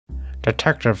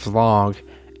Detective Log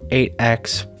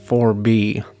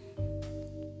 8X4B.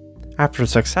 After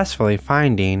successfully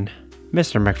finding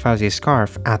Mr. McFuzzy's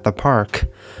scarf at the park,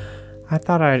 I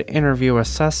thought I'd interview a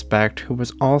suspect who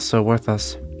was also with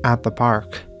us at the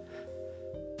park.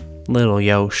 Little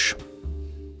Yosh.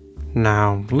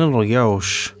 Now, Little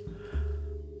Yosh,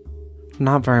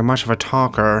 not very much of a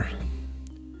talker.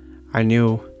 I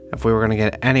knew if we were going to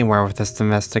get anywhere with this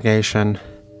investigation,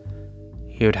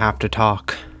 he would have to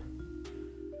talk.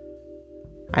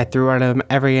 I threw at him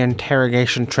every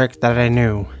interrogation trick that I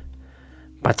knew,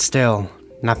 but still,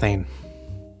 nothing.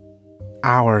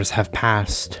 Hours have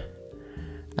passed,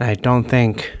 and I don't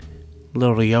think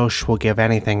Little Yosh will give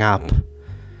anything up.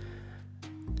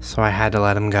 So I had to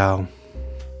let him go.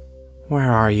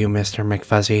 Where are you, Mr.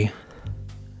 McFuzzy?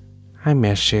 I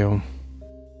miss you.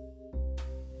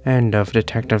 End of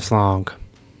Detective's Log.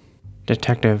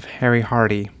 Detective Harry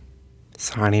Hardy,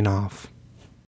 signing off.